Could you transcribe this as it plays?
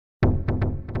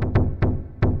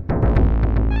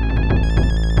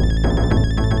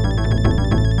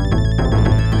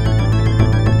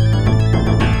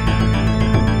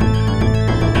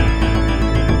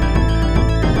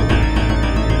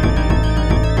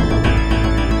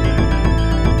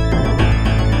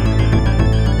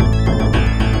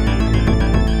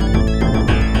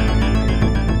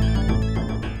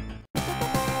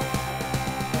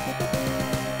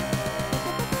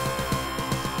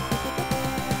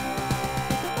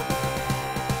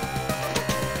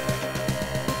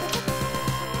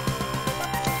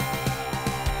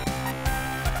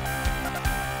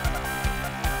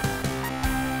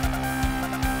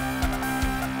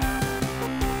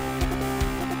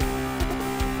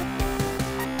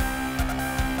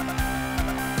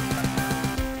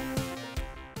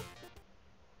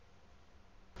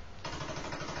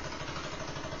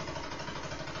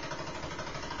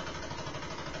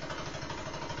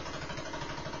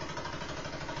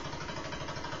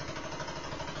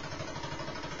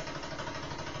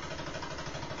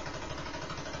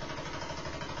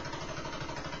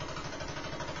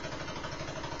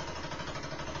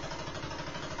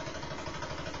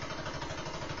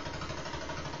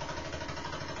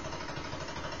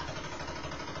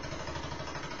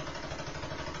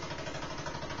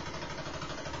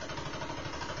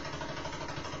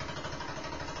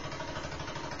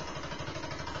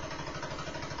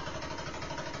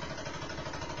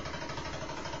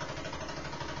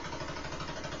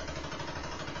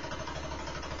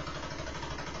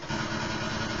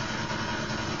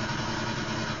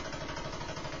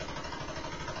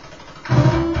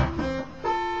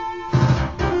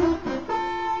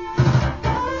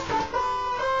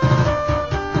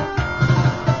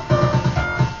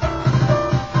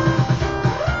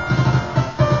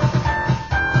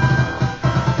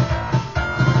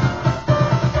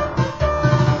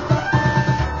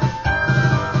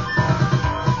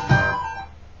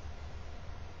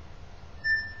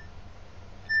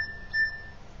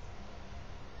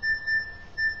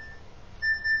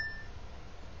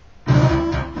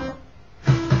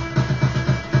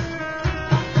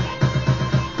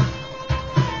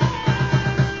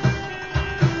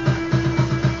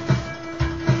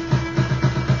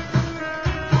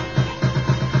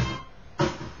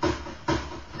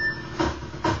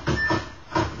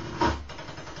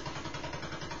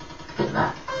Hello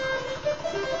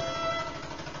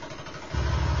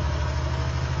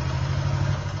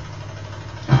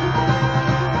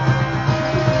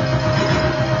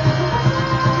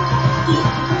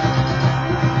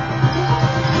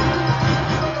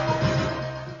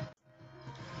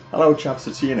chaps,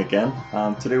 it's Ian again,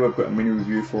 and today we've got a mini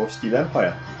review for Steel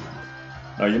Empire.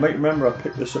 Now you might remember I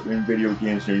picked this up in Video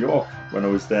Games New York when I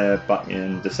was there back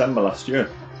in December last year.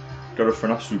 Got it for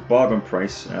an absolute bargain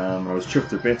price, and I was chuffed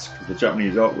to bits because the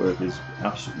Japanese artwork is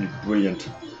absolutely brilliant.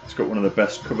 It's got one of the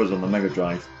best covers on the Mega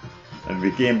Drive, and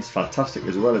the game is fantastic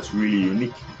as well. It's really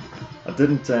unique. I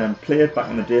didn't play it back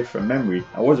in the day from memory.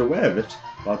 I was aware of it,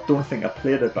 but I don't think I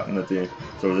played it back in the day,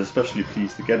 so I was especially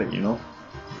pleased to get it, you know.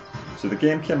 So the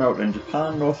game came out in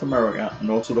Japan, North America, and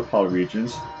also the PAL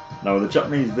regions. Now the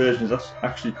Japanese version is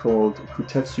actually called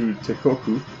Koutetsu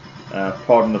Teikoku,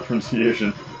 pardon the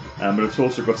pronunciation, but it's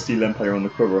also got Steel Empire on the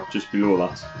cover just below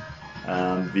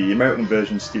that. The American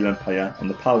version is Steel Empire, and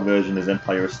the PAL version is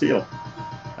Empire of Steel.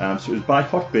 So it was by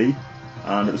Hot B,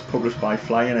 and it was published by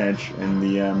Flying Edge in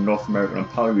the North American and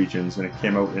PAL regions, and it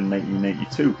came out in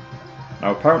 1992.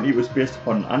 Now apparently it was based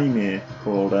upon an anime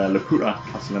called Laputa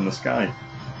Castle in the Sky.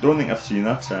 Don't think I've seen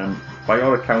that. By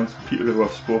all accounts, people who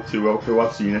I've spoke to who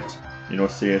have seen it, you know,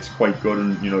 say it's quite good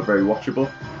and very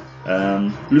watchable.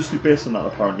 Loosely based on that,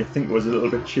 apparently, I think it was a little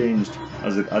bit changed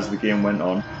as the game went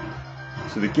on.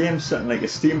 So the game's set in like a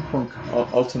steampunk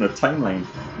alternate timeline.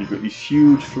 You've got these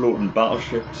huge floating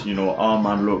battleships,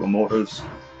 arm-man locomotives.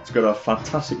 It's got a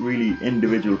fantastic, really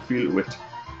individual feel to it.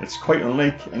 It's quite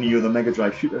unlike any other Mega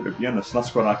Drive shooter, to be honest.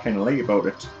 That's what I kind of like about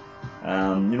it.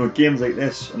 Games like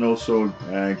this and also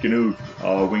GNU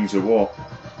or Wings of War,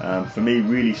 for me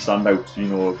really stand out.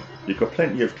 You've got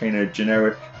plenty of kind of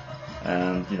generic,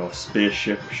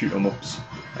 spaceship shoot 'em ups,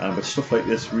 but stuff like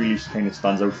this really kind of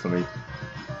stands out for me.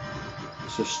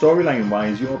 So storyline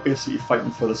wise, you're basically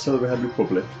fighting for the Silverhead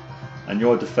Republic, and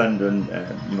you're defending,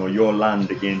 your land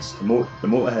against the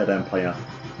Motorhead Empire,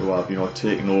 who have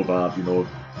taken over,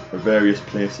 the various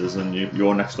places, and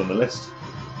you're next on the list.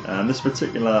 This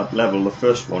particular level, the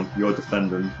first one, you're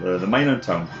defending the mining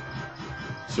town.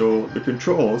 So the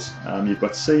controls, you've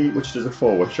got C, which is a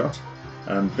forward shot,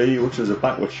 and B, which is a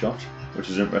backward shot, which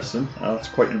is interesting. That's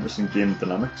quite interesting game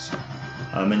dynamics.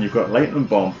 And then you've got lightning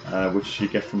bomb, which you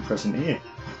get from pressing A.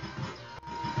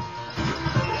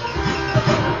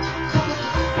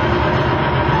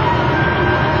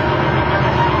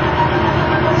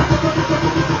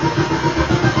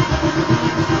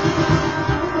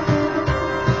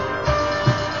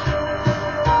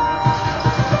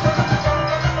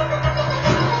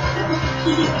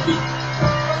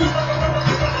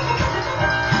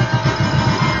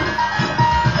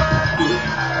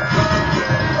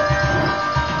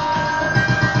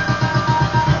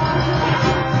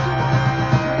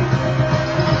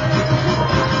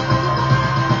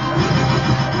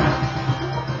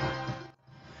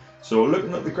 So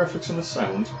looking at the graphics and the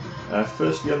sound,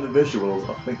 firstly on the visuals,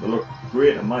 I think they look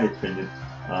great in my opinion.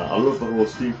 I love the whole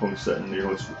steampunk setting.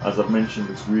 As I've mentioned,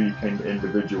 it's really kind of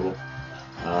individual.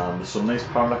 There's some nice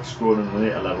parallax scrolling in the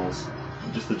later levels,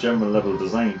 and just the general level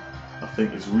design I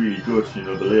think is really good. They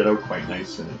laid out quite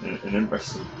nice and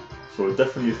interesting. So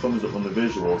definitely a thumbs up on the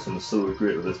visuals, and they're still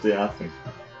great to this day, I think.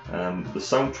 The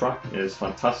soundtrack is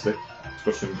fantastic. It's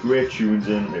got some great tunes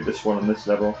in, like this one on this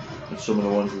level, and some of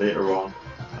the ones later on.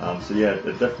 So yeah,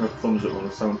 a definite thumbs up on the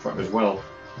soundtrack as well.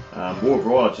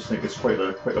 Overall, I just think it's quite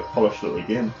a polished little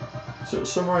game. So to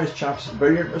summarise, chaps,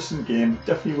 very interesting game,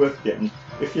 definitely worth getting.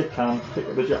 If you can, pick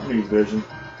up the Japanese version,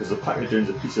 because the packaging is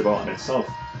a piece of art in itself.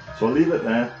 So I'll leave it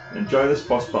there. Enjoy this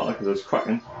boss battle because it's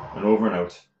cracking, and over and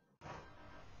out.